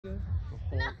The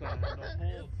whole time, the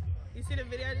whole. You see the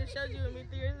video I just showed you with me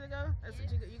 3 years ago? That's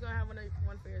what you gonna have one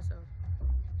for yourself.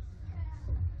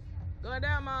 Going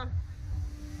down, Mom.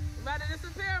 You're about to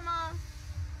disappear, Mom.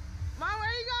 Mom, where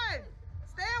are you going?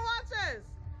 Stay and watch us.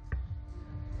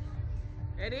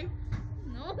 Ready?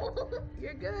 No.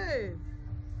 You're good.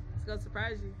 It's gonna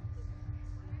surprise you.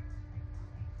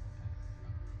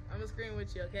 I'm gonna scream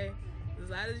with you, okay? As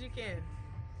loud as you can.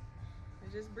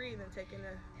 And just breathe and taking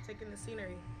the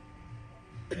scenery.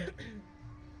 You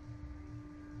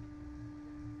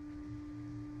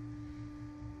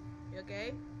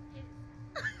okay? Yes.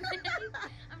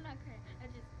 I'm not crying. I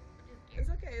just scared.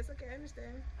 It's okay. It's okay. I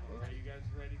understand. Are you guys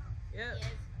ready? Yep. Yes.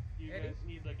 Do you guys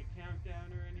need like a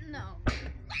countdown or anything? No.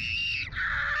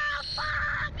 Ah,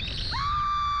 fuck!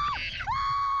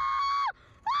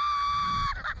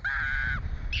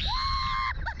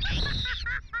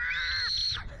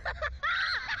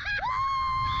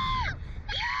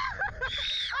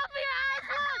 Open your eyes,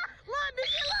 look,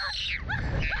 did you look?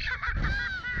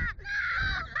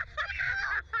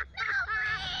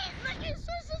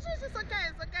 Look, it's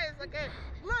okay.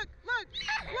 Look.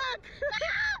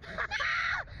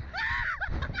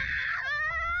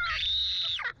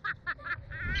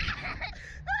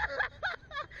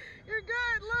 You're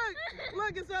good.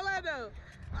 Look, it's Orlando.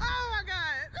 Oh my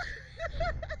God.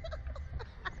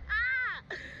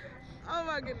 Oh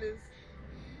my goodness.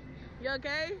 You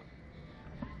okay?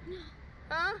 No.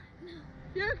 Huh? No.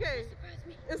 You're okay. Surprise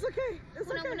me. It's okay. It's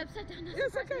When okay. I went upside down,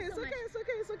 It's okay.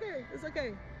 It's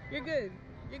okay. You're good.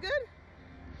 You good?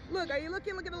 Look, are you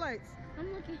looking? Look at the lights.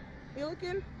 I'm looking. You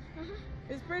looking?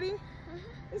 It's pretty?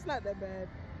 It's not that bad.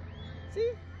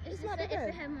 See? It's not that bad.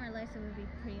 If it had more lights, it would be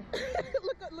pretty.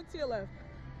 Look to your left.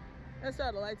 That's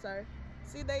how the lights are.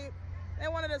 See, they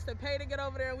wanted us to pay to get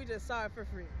over there, and we just saw it for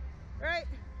free. Right?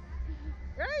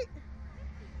 Right?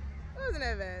 It wasn't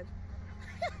that bad.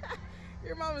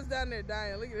 Your mom was down there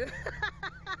dying. Look at it.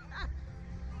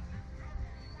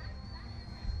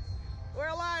 We're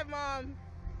alive, Mom.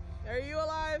 Are you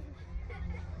alive?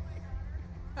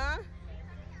 Huh?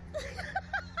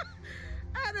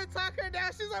 I had to talk her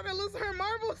down. She's on to lose her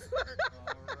marbles. Alright,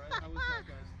 how was that,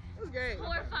 guys? It was great.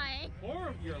 Horrifying.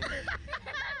 Horrible. You're lying.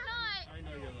 I'm not. I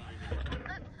know you're lying.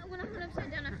 When I went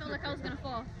upside down, I felt like I was gonna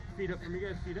fall. Feet up for me,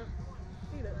 guys. Feet up.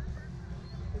 Feet up.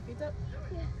 Your feet up?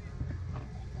 Yeah.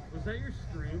 Was that your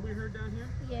scream we heard down here?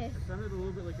 Yes. It sounded a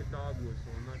little bit like a dog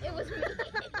whistle. I'm not It was me.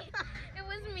 It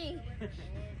was me.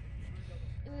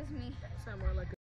 It was me. Sound more like